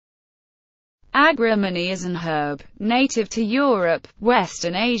Agrimony is an herb, native to Europe,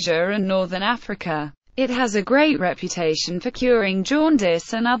 Western Asia and Northern Africa. It has a great reputation for curing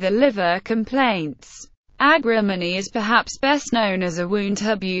jaundice and other liver complaints. Agrimony is perhaps best known as a wound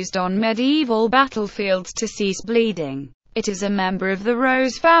herb used on medieval battlefields to cease bleeding. It is a member of the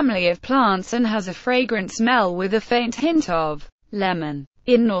rose family of plants and has a fragrant smell with a faint hint of lemon.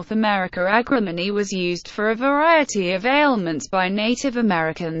 In North America, agrimony was used for a variety of ailments by Native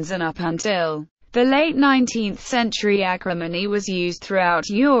Americans, and up until the late 19th century agrimony was used throughout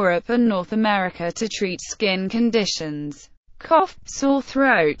Europe and North America to treat skin conditions, cough, sore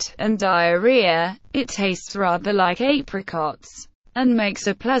throat, and diarrhea. It tastes rather like apricots and makes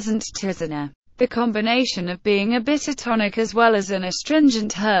a pleasant tisaner. The combination of being a bitter tonic as well as an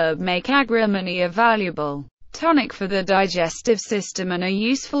astringent herb make agrimony a valuable tonic for the digestive system and a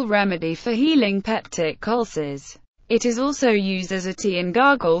useful remedy for healing peptic ulcers. It is also used as a tea and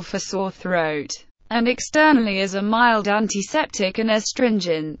gargle for sore throat, and externally as a mild antiseptic and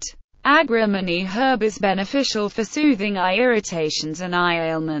astringent. Agrimony herb is beneficial for soothing eye irritations and eye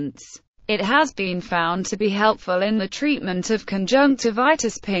ailments. It has been found to be helpful in the treatment of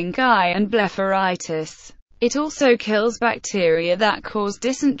conjunctivitis, pink eye, and blepharitis. It also kills bacteria that cause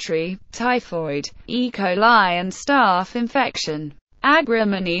dysentery, typhoid, E. coli and staph infection.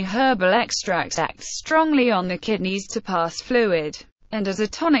 Agrimony herbal extract acts strongly on the kidneys to pass fluid, and as a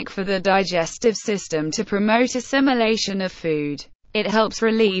tonic for the digestive system to promote assimilation of food. It helps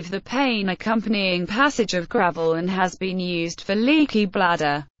relieve the pain accompanying passage of gravel and has been used for leaky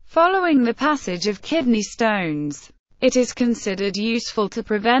bladder following the passage of kidney stones. It is considered useful to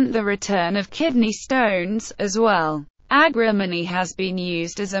prevent the return of kidney stones, as well. Agrimony has been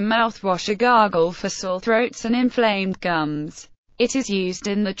used as a mouthwash or gargle for sore throats and inflamed gums. It is used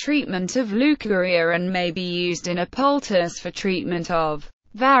in the treatment of leukorrhea and may be used in a poultice for treatment of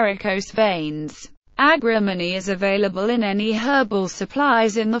varicose veins. Agrimony is available in any herbal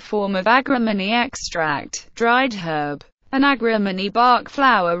supplies in the form of agrimony extract, dried herb, and agrimony bark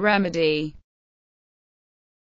flower remedy.